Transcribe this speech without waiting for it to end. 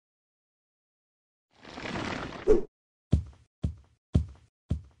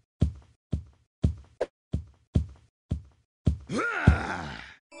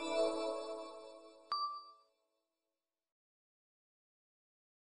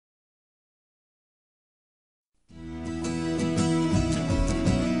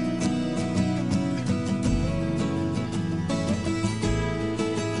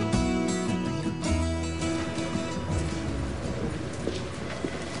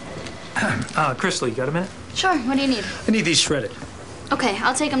Crystal, you got a minute? Sure, what do you need? I need these shredded. Okay,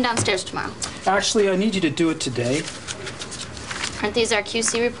 I'll take them downstairs tomorrow. Actually, I need you to do it today. Aren't these our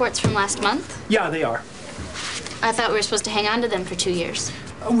QC reports from last month? Yeah, they are. I thought we were supposed to hang on to them for 2 years.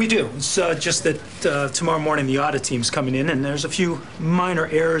 We do. It's just that tomorrow morning the audit team's coming in, and there's a few minor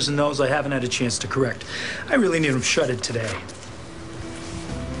errors in those I haven't had a chance to correct. I really need them shredded today.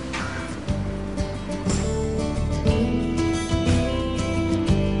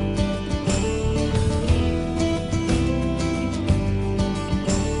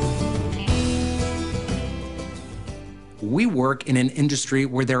 We work in an industry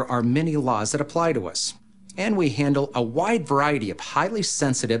where there are many laws that apply to us, and we handle a wide variety of highly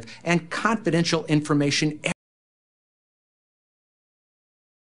sensitive and confidential information